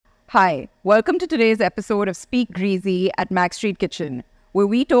Hi, welcome to today's episode of Speak Greasy at Mac Street Kitchen, where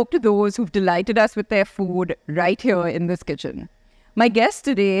we talk to those who've delighted us with their food right here in this kitchen. My guest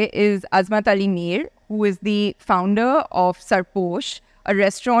today is Azmat Ali Mir, who is the founder of Sarposh, a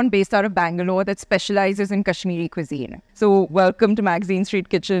restaurant based out of Bangalore that specializes in Kashmiri cuisine. So welcome to Magazine Street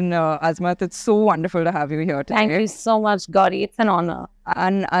Kitchen, Azmat. It's so wonderful to have you here today. Thank you so much, Gauri. It's an honor.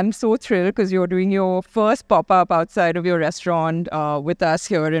 And I'm so thrilled because you're doing your first pop-up outside of your restaurant with us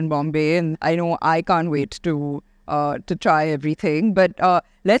here in Bombay. And I know I can't wait to try everything. But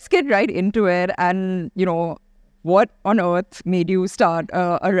let's get right into it. And, what on earth made you start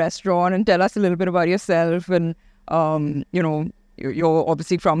a restaurant? And tell us a little bit about yourself. And, you're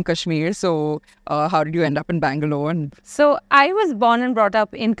obviously from Kashmir. So how did you end up in Bangalore? So I was born and brought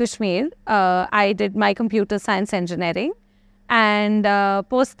up in Kashmir. I did my computer science engineering. And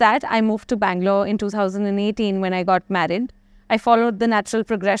post that, I moved to Bangalore in 2018 when I got married. I followed the natural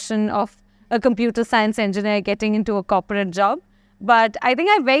progression of a computer science engineer getting into a corporate job. But I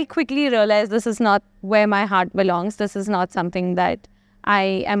think I very quickly realized this is not where my heart belongs. This is not something that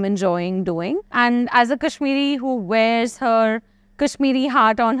I am enjoying doing. And as a Kashmiri who wears her Kashmiri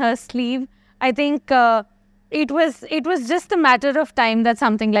heart on her sleeve, I think it was just a matter of time that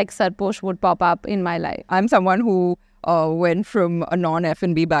something like Sarposh would pop up in my life. I'm someone who went from a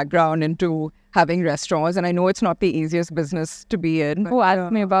non-F&B background into having restaurants, and I know it's not the easiest business to be in. Who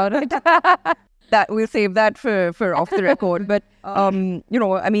asked me about it? That we'll save that for off the record. But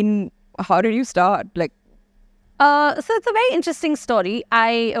how did you start? So it's a very interesting story.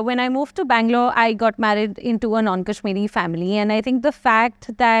 When I moved to Bangalore, I got married into a non-Kashmiri family, and I think the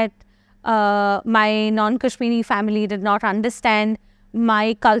fact that my non-Kashmiri family did not understand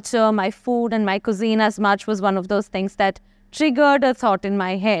my culture, my food and my cuisine as much was one of those things that triggered a thought in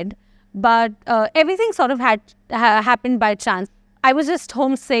my head. But everything sort of had happened by chance. I was just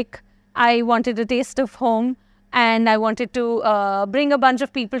homesick. I wanted a taste of home, and I wanted to bring a bunch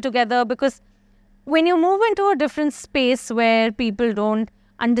of people together, because when you move into a different space where people don't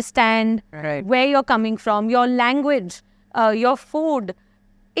understand where you're coming from, your language, your food,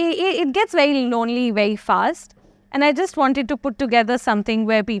 it gets very lonely very fast. And I just wanted to put together something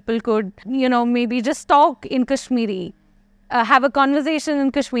where people could, maybe just talk in Kashmiri, have a conversation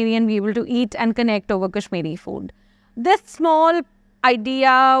in Kashmiri and be able to eat and connect over Kashmiri food. This small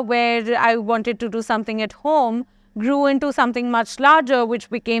idea where I wanted to do something at home grew into something much larger, which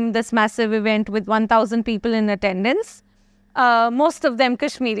became this massive event with 1,000 people in attendance, most of them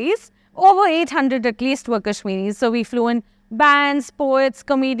Kashmiris. Over 800 at least were Kashmiris. So we flew in bands, poets,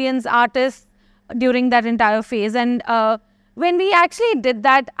 comedians, artists during that entire phase. And when we actually did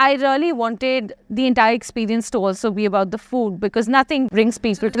that, I really wanted the entire experience to also be about the food, because nothing brings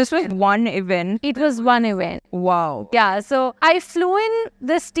people to This was one event? It was one event. Wow. Yeah, so I flew in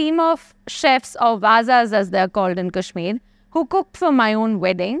this team of chefs, or wazas as they're called in Kashmir, who cooked for my own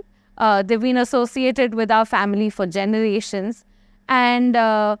wedding. They've been associated with our family for generations. And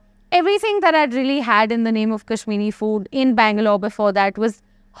everything that I'd really had in the name of Kashmiri food in Bangalore before that was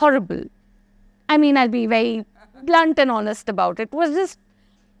horrible. I mean, I'll be very blunt and honest about it. It was just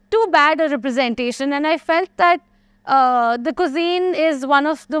too bad a representation. And I felt that the cuisine is one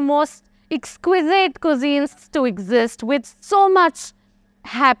of the most exquisite cuisines to exist, with so much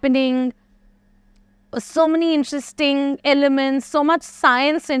happening, so many interesting elements, so much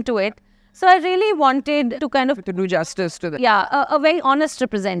science into it. So I really wanted to kind of to do justice to that. Yeah, a very honest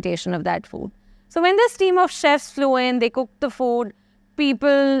representation of that food. So when this team of chefs flew in, they cooked the food.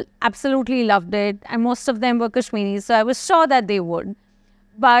 People absolutely loved it, and most of them were Kashmiris, so I was sure that they would.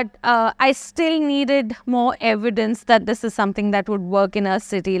 But I still needed more evidence that this is something that would work in a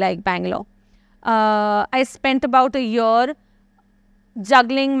city like Bangalore. I spent about a year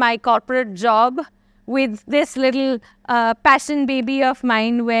juggling my corporate job with this little passion baby of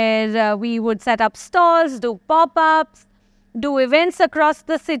mine, where we would set up stalls, do pop-ups, do events across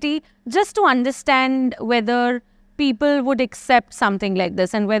the city, just to understand whether people would accept something like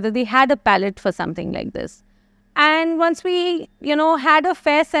this and whether they had a palate for something like this. And once we, had a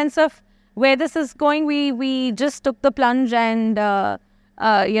fair sense of where this is going, we just took the plunge, and,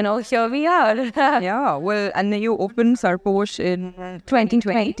 here we are. Yeah, well, and then you opened Sarposh in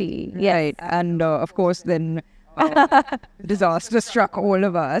 2020. Yes. Right, and of course then disaster struck all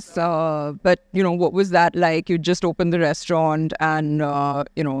of us. But, what was that like? You just opened the restaurant, and,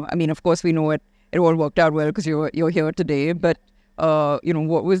 of course we know it all worked out well because you're here today. But,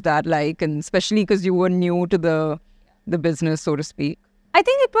 what was that like? And especially because you were new to the business, so to speak. I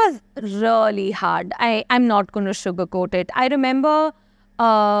think it was really hard. I'm not going to sugarcoat it. I remember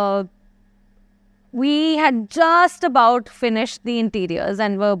we had just about finished the interiors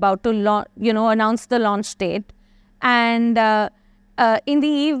and were about to announce the launch date. And in the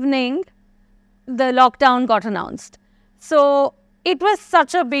evening, the lockdown got announced. So it was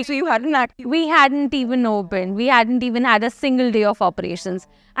such a big... So you hadn't actually... We hadn't even opened. We hadn't even had a single day of operations.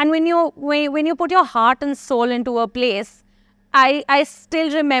 And when you put your heart and soul into a place, I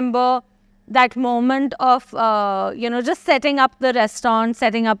still remember that moment of, just setting up the restaurant,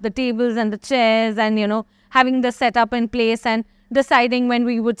 setting up the tables and the chairs and, having the setup in place and deciding when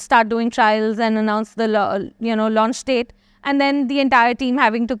we would start doing trials and announce the, launch date. And then the entire team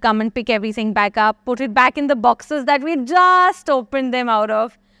having to come and pick everything back up, put it back in the boxes that we just opened them out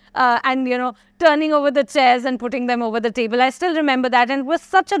of. And, turning over the chairs and putting them over the table. I still remember that. And it was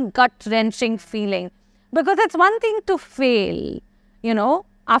such a gut-wrenching feeling. Because it's one thing to fail,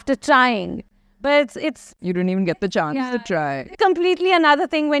 after trying. But it's... You didn't even get the chance to try. Completely another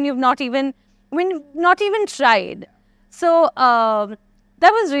thing when you've not even tried. So that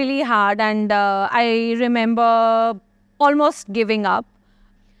was really hard. And I remember almost giving up.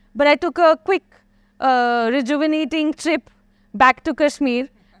 But I took a quick rejuvenating trip back to Kashmir.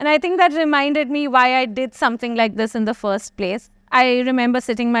 And I think that reminded me why I did something like this in the first place. I remember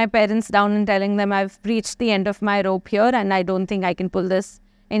sitting my parents down and telling them I've reached the end of my rope here and I don't think I can pull this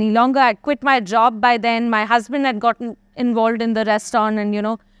any longer. I'd quit my job by then. My husband had gotten involved in the restaurant and,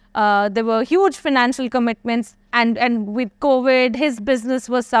 there were huge financial commitments. And with COVID, his business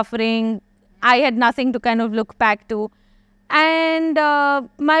was suffering. I had nothing to kind of look back to. And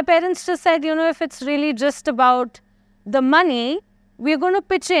my parents just said, if it's really just about the money, we're going to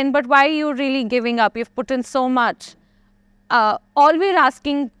pitch in, but why are you really giving up? You've put in so much. All we're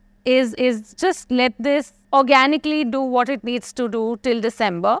asking is just let this organically do what it needs to do till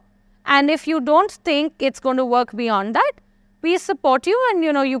December. And if you don't think it's going to work beyond that, we support you and,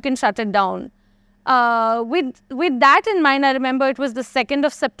 you can shut it down. With that in mind, I remember it was the 2nd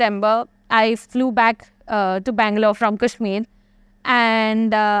of September. I flew back to Bangalore from Kashmir.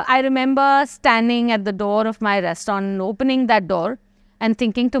 And I remember standing at the door of my restaurant and opening that door and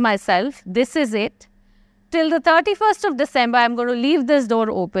thinking to myself, this is it. Till the 31st of December, I'm going to leave this door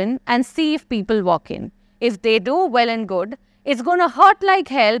open and see if people walk in. If they do, well and good. It's going to hurt like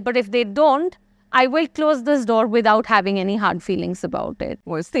hell, but if they don't, I will close this door without having any hard feelings about it.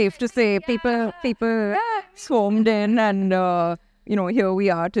 Was safe to say people swarmed in and, here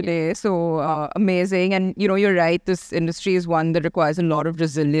we are today. So amazing. And, you're right. This industry is one that requires a lot of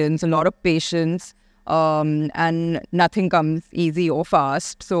resilience, a lot of patience, and nothing comes easy or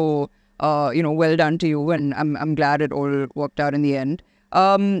fast. So, well done to you. And I'm glad it all worked out in the end.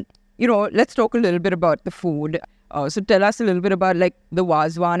 Let's talk a little bit about the food. So tell us a little bit about the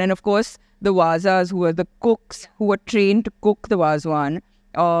Wazwan and of course the Wazas who are the cooks who are trained to cook the Wazwan.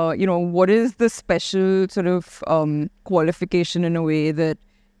 What is the special sort of qualification in a way that,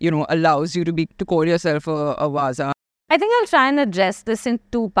 allows you to call yourself a Waza? I think I'll try and address this in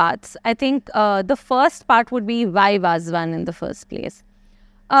two parts. I think the first part would be why Wazwan in the first place.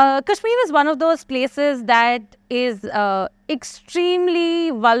 Kashmir is one of those places that is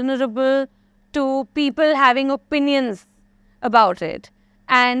extremely vulnerable to people having opinions about it.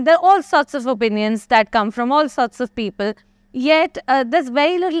 And there are all sorts of opinions that come from all sorts of people. Yet, there's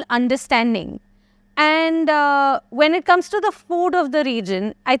very little understanding. And when it comes to the food of the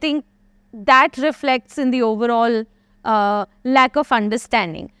region, I think that reflects in the overall lack of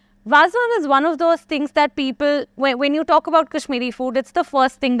understanding. Wazwan is one of those things that people, when you talk about Kashmiri food, it's the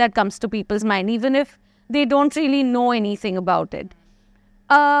first thing that comes to people's mind, even if they don't really know anything about it.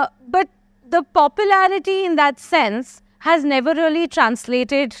 But the popularity in that sense has never really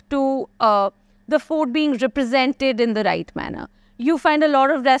translated to the food being represented in the right manner. You find a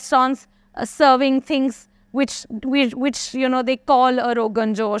lot of restaurants serving things which they call a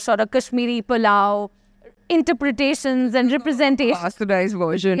Rogan Josh or a Kashmiri pulao, interpretations and representations. Bastardized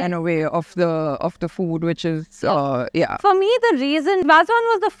version in a way of the food, which is For me, the reason Wazwan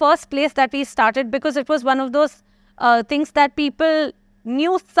was the first place that we started because it was one of those things that people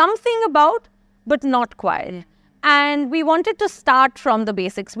knew something about, but not quite. And we wanted to start from the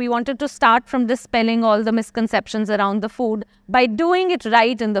basics. We wanted to start from dispelling all the misconceptions around the food by doing it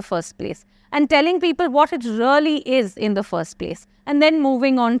right in the first place and telling people what it really is in the first place and then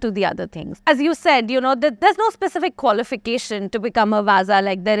moving on to the other things. As you said, there's no specific qualification to become a Waza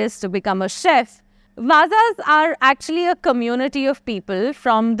like there is to become a chef. Wazas are actually a community of people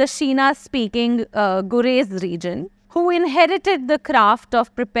from the Shina-speaking Gurez region who inherited the craft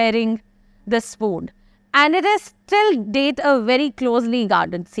of preparing this food. And it is till date a very closely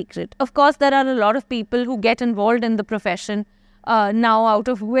guarded secret. Of course, there are a lot of people who get involved in the profession now out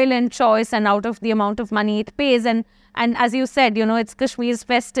of will and choice and out of the amount of money it pays. And as you said, it's Kashmir's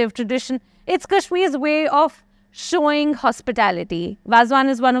festive tradition. It's Kashmir's way of showing hospitality. Wazwan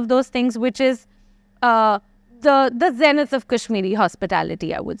is one of those things which is the zenith of Kashmiri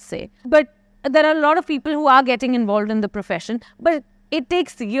hospitality, I would say. But there are a lot of people who are getting involved in the profession, but it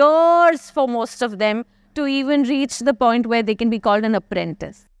takes years for most of them to even reach the point where they can be called an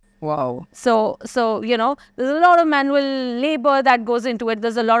apprentice. Wow. So there's a lot of manual labor that goes into it.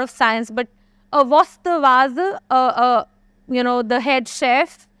 There's a lot of science, but a Vastavaza, the head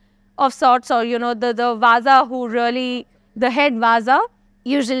chef of sorts, or, the Vaza who really, the head Vaza,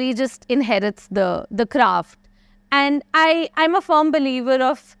 usually just inherits the craft. And I'm a firm believer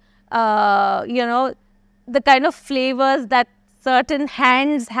of, the kind of flavors that certain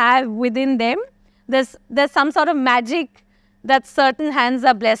hands have within them. There's some sort of magic that certain hands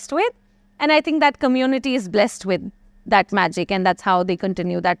are blessed with. And I think that community is blessed with that magic, and that's how they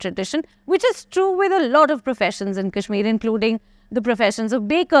continue that tradition, which is true with a lot of professions in Kashmir, including the professions of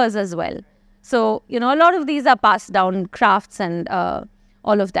bakers as well. So, a lot of these are passed down crafts and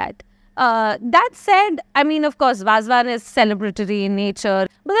all of that. That said, I mean, of course, Wazwan is celebratory in nature,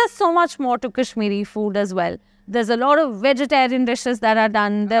 but there's so much more to Kashmiri food as well. There's a lot of vegetarian dishes that are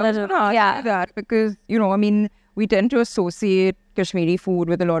done. That because, we tend to associate Kashmiri food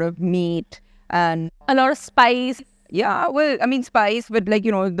with a lot of meat and a lot of spice. Yeah, well, spice, but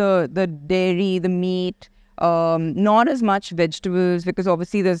the dairy, the meat, not as much vegetables, because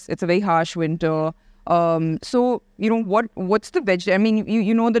obviously it's a very harsh winter. So, what's the veg?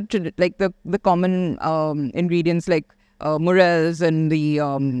 The common ingredients like morels and the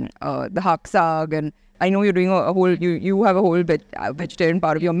hak saag, and I know you're doing a whole, you have a whole vegetarian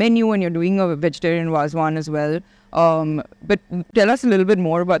part of your menu, and you're doing a vegetarian Wazwan as well. But tell us a little bit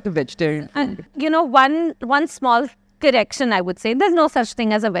more about the vegetarian. And, one small correction, I would say, there's no such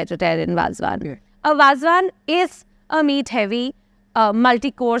thing as a vegetarian Wazwan. Yeah. A Wazwan is a meat-heavy,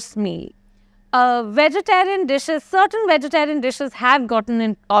 multi-course meal. Certain vegetarian dishes have gotten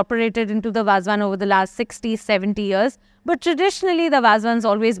incorporated into the Wazwan over the last 60, 70 years. But traditionally, the Wazwan's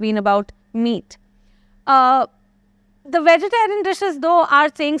always been about meat. The vegetarian dishes, though, are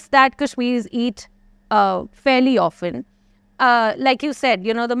things that Kashmiris eat fairly often. Like you said,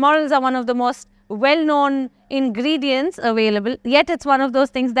 the morels are one of the most well-known ingredients available, yet it's one of those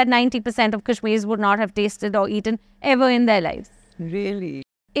things that 90% of Kashmiris would not have tasted or eaten ever in their lives. Really?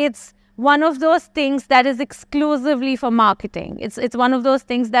 It's one of those things that is exclusively for marketing. It's one of those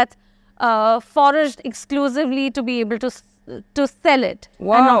things that's foraged exclusively to be able to sell it.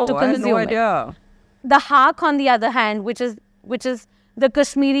 Wow, and not to I had consume no idea. it. The haq, on the other hand, which is the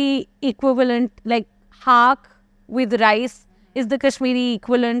Kashmiri equivalent, like haq with rice is the Kashmiri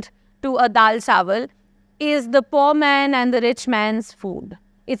equivalent to a dal chawal, is the poor man and the rich man's food.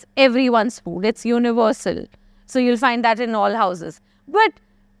 It's everyone's food. It's universal. So you'll find that in all houses. But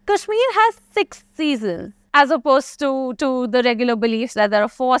Kashmir has 6 seasons, as opposed to the regular beliefs that there are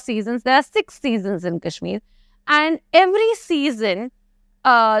 4 seasons. There are 6 seasons in Kashmir. And every season,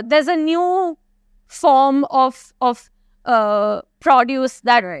 there's a new form of produce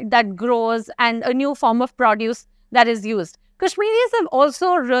that grows, and a new form of produce that is used. Kashmiris have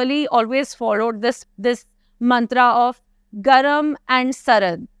also really always followed this mantra of garam and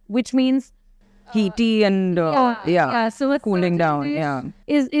sarad, which means heaty and so cooling down.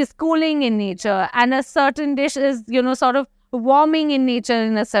 Is cooling in nature, and a certain dish is sort of warming in nature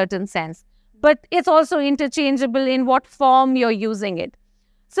in a certain sense. But it's also interchangeable in what form you're using it.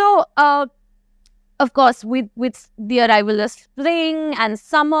 So, of course, with the arrival of spring and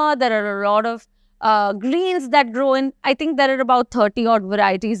summer, there are a lot of greens that grow in. I think there are about 30 odd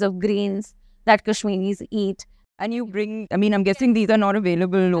varieties of greens that Kashmiris eat. And you bring, I'm guessing these are not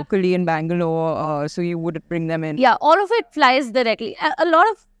available locally in Bangalore, so you would bring them in. Yeah, all of it flies directly. A lot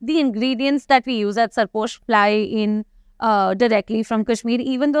of the ingredients that we use at Sarposh fly in directly from Kashmir,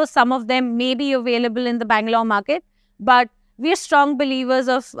 even though some of them may be available in the Bangalore market. But we are strong believers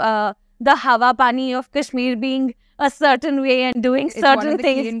of the hawa pani of Kashmir being a certain way and doing certain one of the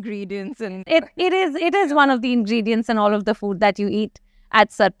things. Key ingredients, and it is one of the ingredients in all of the food that you eat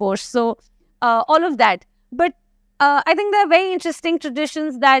at Sarposh. So all of that. But I think there are very interesting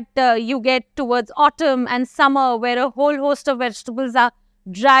traditions that you get towards autumn and summer, where a whole host of vegetables are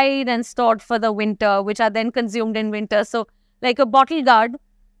dried and stored for the winter, which are then consumed in winter. So like a bottle gourd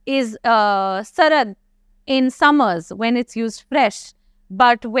is sarad in summers when it's used fresh.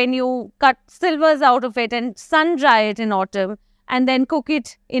 But when you cut silvers out of it and sun dry it in autumn and then cook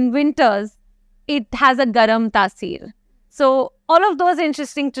it in winters, it has a garam tasir. So all of those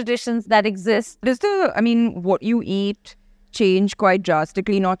interesting traditions that exist. Does what you eat change quite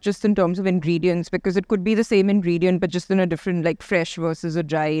drastically, not just in terms of ingredients, because it could be the same ingredient, but just in a different, like fresh versus a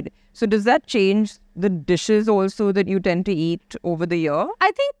dried. So does that change the dishes also that you tend to eat over the year?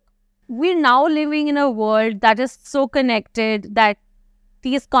 I think we're now living in a world that is so connected that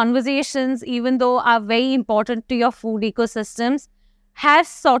these conversations, even though are very important to your food ecosystems, has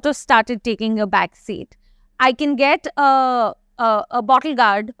sort of started taking a back seat. I can get a bottle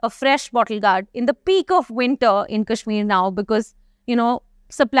guard, a fresh bottle guard, in the peak of winter in Kashmir now because,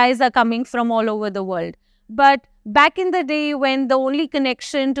 supplies are coming from all over the world. But back in the day when the only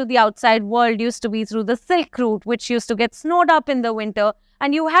connection to the outside world used to be through the Silk Route, which used to get snowed up in the winter,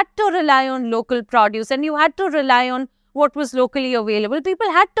 and you had to rely on local produce and you had to rely on what was locally available,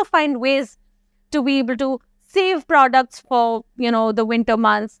 people had to find ways to be able to save products for, the winter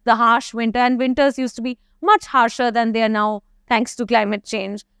months, the harsh winter. And winters used to be much harsher than they are now, thanks to climate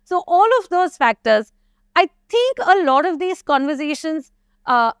change. So all of those factors, I think a lot of these conversations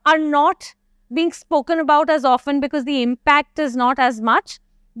are not being spoken about as often because the impact is not as much,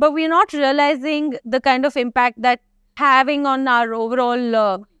 but we're not realizing the kind of impact that having on our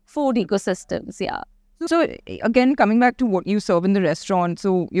overall food ecosystems. Yeah. So again, coming back to what you serve in the restaurant,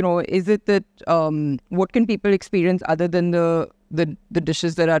 so, is it that, what can people experience other than the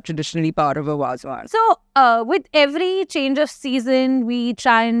dishes that are traditionally part of a Wazwan? So with every change of season, we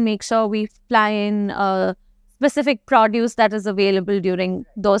try and make sure we fly in specific produce that is available during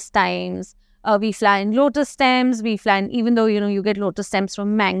those times. We fly in lotus stems, we fly in, even though, you get lotus stems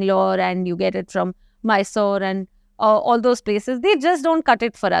from Bangalore and you get it from Mysore and all those places, they just don't cut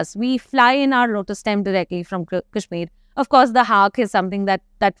it for us. We fly in our lotus stem directly from Kashmir. Of course, the haak is something that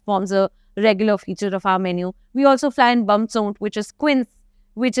forms a regular feature of our menu. We also fly in bumsont, which is quince,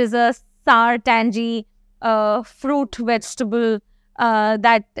 which is a sour, tangy fruit vegetable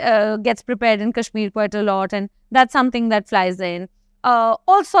that gets prepared in Kashmir quite a lot. And that's something that flies in.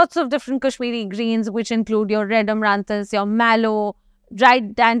 All sorts of different Kashmiri greens, which include your red amaranthus, your mallow,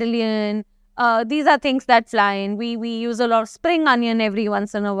 dried dandelion. These are things that fly in. We use a lot of spring onion every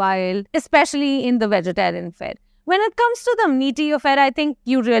once in a while, especially in the vegetarian fare. When it comes to the meaty affair, I think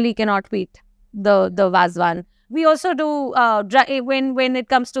you really cannot beat the Wazwan. We also do, when it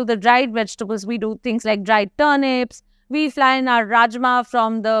comes to the dried vegetables, we do things like dried turnips. We fly in our rajma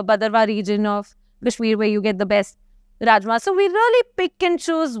from the Badarwa region of Kashmir, where you get the best rajma. So we really pick and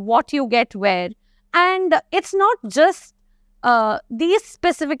choose what you get where. And it's not just these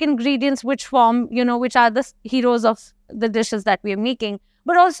specific ingredients which form, which are the heroes of the dishes that we are making,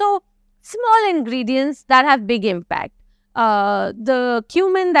 but also small ingredients that have big impact. The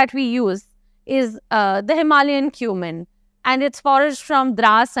cumin that we use is the Himalayan cumin, and it's foraged from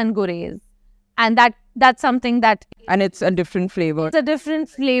Dras and Gurez. And that's something that... And it's a different flavor. It's a different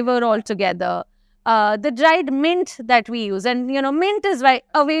flavor altogether. The dried mint that we use, and mint is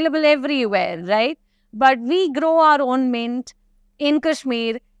available everywhere, right? But we grow our own mint in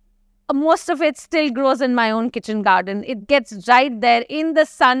Kashmir. Most of it still grows in my own kitchen garden. It gets dried there in the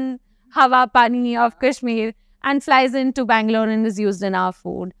sun, hawa pani of Kashmir, and flies into Bangalore and is used in our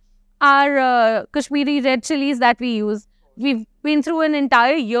food. Our Kashmiri red chilies that we use, we've been through an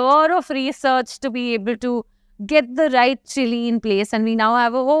entire year of research to be able to get the right chili in place, and we now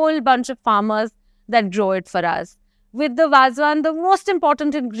have a whole bunch of farmers that grow it for us. With the Wazwan, the most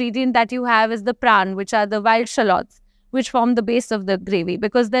important ingredient that you have is the pran, which are the wild shallots, which form the base of the gravy,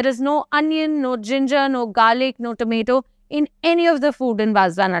 because there is no onion, no ginger, no garlic, no tomato in any of the food in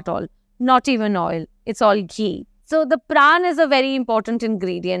Wazwan at all. Not even oil. It's all ghee. So the pran is a very important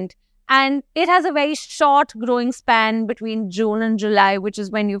ingredient, and it has a very short growing span between June and July, which is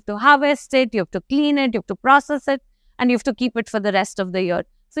when you have to harvest it, you have to clean it, you have to process it, and you have to keep it for the rest of the year.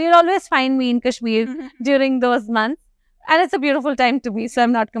 So you'll always find me in Kashmir during those months. And it's a beautiful time to be, so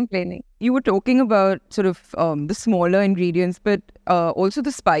I'm not complaining. You were talking about sort of the smaller ingredients, but also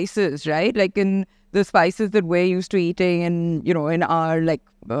the spices, right? Like in the spices that we're used to eating and, in our,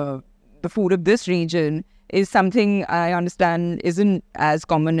 the food of this region is something I understand isn't as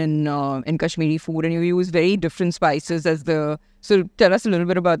common in Kashmiri food. And you use very different spices so tell us a little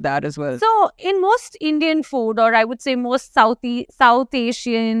bit about that as well. So in most Indian food, or I would say most South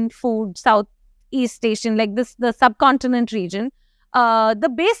Asian food, Southeast Asian, like the subcontinent region,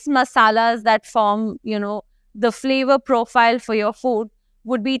 the base masalas that form, the flavor profile for your food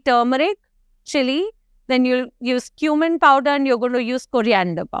would be turmeric, chili, then you'll use cumin powder and you're going to use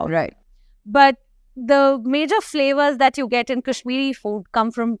coriander powder. Right. But the major flavors that you get in Kashmiri food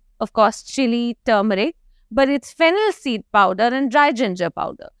come from, of course, chili, turmeric, but it's fennel seed powder and dry ginger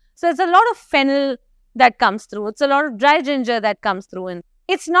powder. So it's a lot of fennel that comes through. It's a lot of dry ginger that comes through. And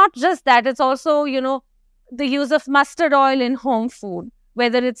it's not just that. It's also, the use of mustard oil in home food,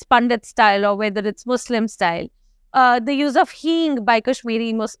 whether it's Pandit style or whether it's Muslim style. The use of hing by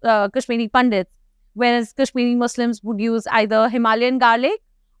Kashmiri Pandits, whereas Kashmiri Muslims would use either Himalayan garlic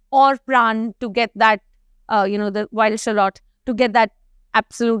or pran to get that, the wild shallot, to get that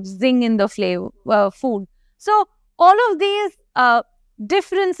absolute zing in the flavor food. So all of these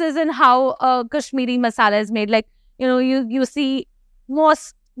differences in how Kashmiri masala is made, like, you see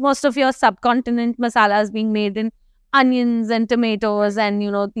most of your subcontinent masalas being made in onions and tomatoes and,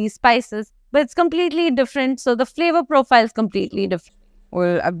 these spices, but it's completely different. So the flavor profile is completely different.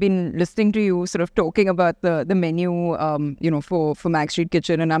 Well, I've been listening to you sort of talking about the menu, for Max Street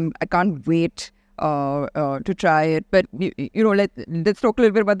Kitchen, and I can't wait to try it. But let's talk a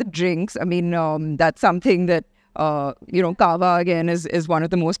little bit about the drinks. I mean, that's something that kava again is one of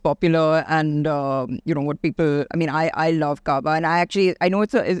the most popular, and what people. I mean, I love kava, and I know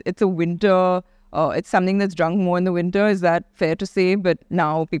it's a winter. It's something that's drunk more in the winter. Is that fair to say? But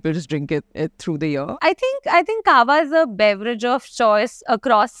now people just drink it through the year. I think kava is a beverage of choice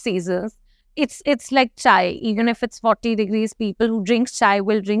across seasons. It's like chai. Even if it's 40 degrees, people who drink chai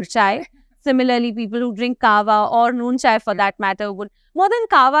will drink chai. Similarly, people who drink kava or noon chai for that matter would. More than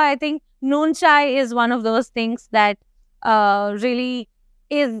kava, I think noon chai is one of those things that really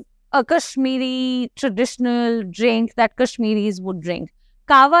is a Kashmiri traditional drink that Kashmiris would drink.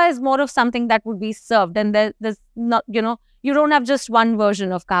 Kava is more of something that would be served, and there's not, you don't have just one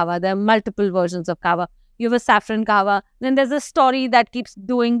version of kava. There are multiple versions of kava. You have a saffron kava. Then there's a story that keeps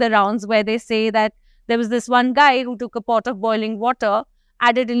doing the rounds where they say that there was this one guy who took a pot of boiling water,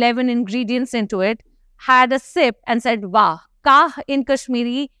 added 11 ingredients into it, had a sip and said, "Wah." Ka in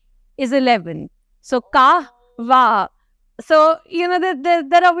Kashmiri is 11. So ka, wah. So,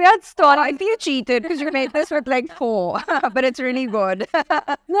 there are weird stories. I think you cheated because you made this with like 4, but it's really good.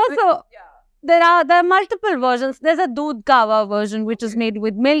 There are multiple versions. There's a doodh kava version, which is made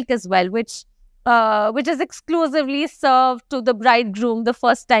with milk as well, which is exclusively served to the bridegroom the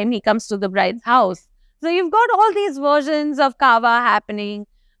first time he comes to the bride's house. So you've got all these versions of kava happening.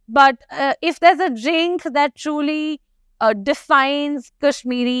 But if there's a drink that truly defines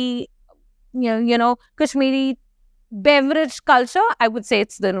Kashmiri, Kashmiri beverage culture, I would say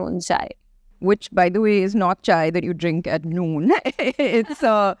it's the noon chai. Which, by the way, is not chai that you drink at noon.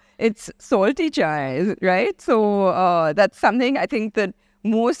 It's salty chai, right? So that's something I think that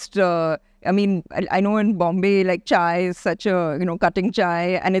most. I know in Bombay, like chai is such a cutting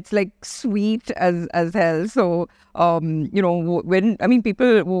chai, and it's like sweet as hell. So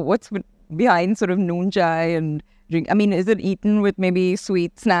people, what's behind sort of noon chai and drink? I mean, is it eaten with maybe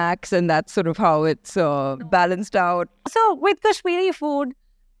sweet snacks, and that's sort of how it's balanced out? So with Kashmiri food,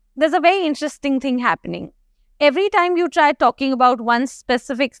 there's a very interesting thing happening. Every time you try talking about one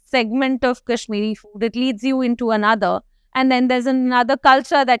specific segment of Kashmiri food, it leads you into another. And then there's another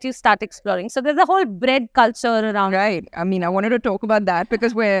culture that you start exploring. So there's a whole bread culture around. Right. I mean, I wanted to talk about that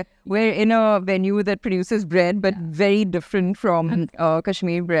because we're in a venue that produces bread, but very different from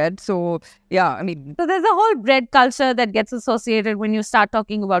Kashmir bread. So, yeah, I mean. So there's a whole bread culture that gets associated when you start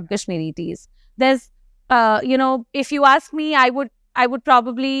talking about Kashmiri teas. There's, if you ask me, I would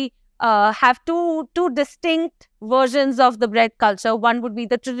probably have two distinct versions of the bread culture. One would be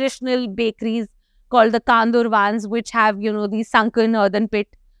the traditional bakeries called the Kandurvans, which have, these sunken earthen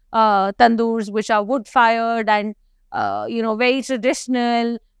pit tandoors, which are wood-fired and, very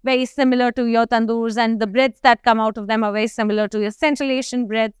traditional, very similar to your tandoors. And the breads that come out of them are very similar to your Central Asian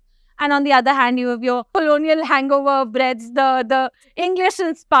breads. And on the other hand, you have your colonial hangover breads, the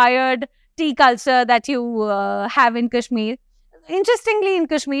English-inspired tea culture that you have in Kashmir. Interestingly, in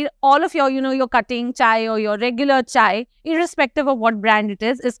Kashmir, all of your cutting chai or your regular chai, irrespective of what brand it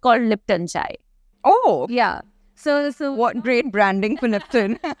is called Lipton chai. Oh, yeah. So what great branding for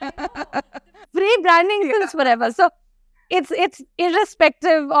Lipton. Free branding since forever. So it's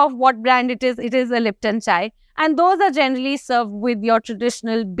irrespective of what brand it is a Lipton chai. And those are generally served with your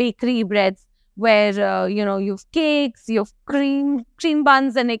traditional bakery breads where, you have cakes, you have cream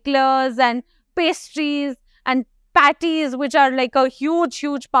buns and eclairs and pastries and patties, which are like a huge,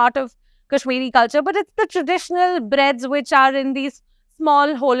 huge part of Kashmiri culture. But it's the traditional breads which are in these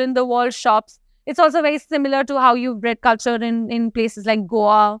small hole-in-the-wall shops. It's also very similar to how you've bread culture in places like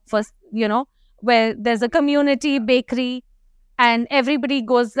Goa, where there's a community bakery and everybody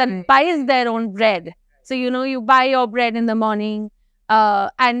goes and buys their own bread. So, you buy your bread in the morning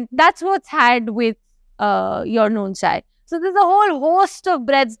and that's what's had with your noon chai. So, there's a whole host of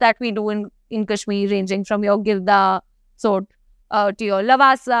breads that we do in Kashmir, ranging from your gilda, to your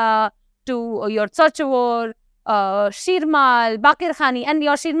lavasa, to your chachawar, shirmal, bakir khani, and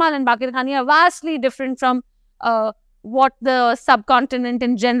your shirmal and bakir khani are vastly different from what the subcontinent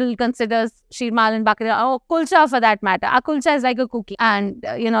in general considers shirmal and bakir, or kulcha for that matter. A kulcha is like a cookie, and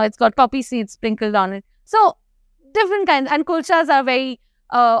it's got poppy seeds sprinkled on it. So different kinds, and kulchas are very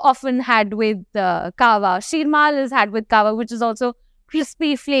often had with kava. Shirmal is had with kava, which is also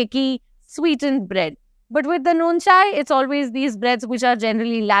crispy, flaky, sweetened bread. But with the noon chai, it's always these breads which are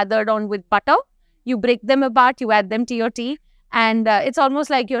generally lathered on with butter. You break them apart, you add them to your tea, and it's almost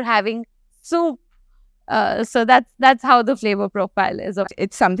like you're having soup. So that's how the flavor profile is.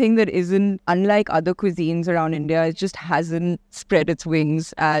 It's something that isn't, unlike other cuisines around India, it just hasn't spread its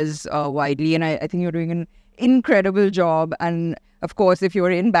wings as widely. And I think you're doing an incredible job. And of course, if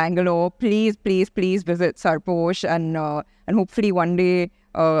you're in Bangalore, please visit Sarposh, and hopefully one day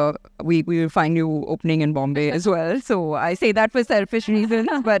we will find you opening in Bombay as well. So I say that for selfish reasons,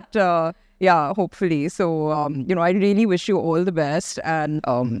 but yeah, hopefully. So, I really wish you all the best, and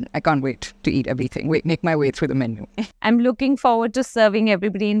I can't wait to eat everything. Make my way through the menu. I'm looking forward to serving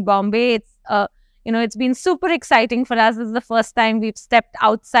everybody in Bombay. It's, it's been super exciting for us. This is the first time we've stepped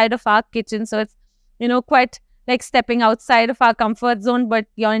outside of our kitchen. So it's, quite like stepping outside of our comfort zone, but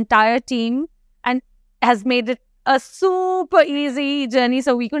your entire team and has made it a super easy journey.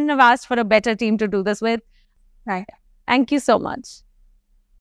 So we couldn't have asked for a better team to do this with. Right. Thank you so much.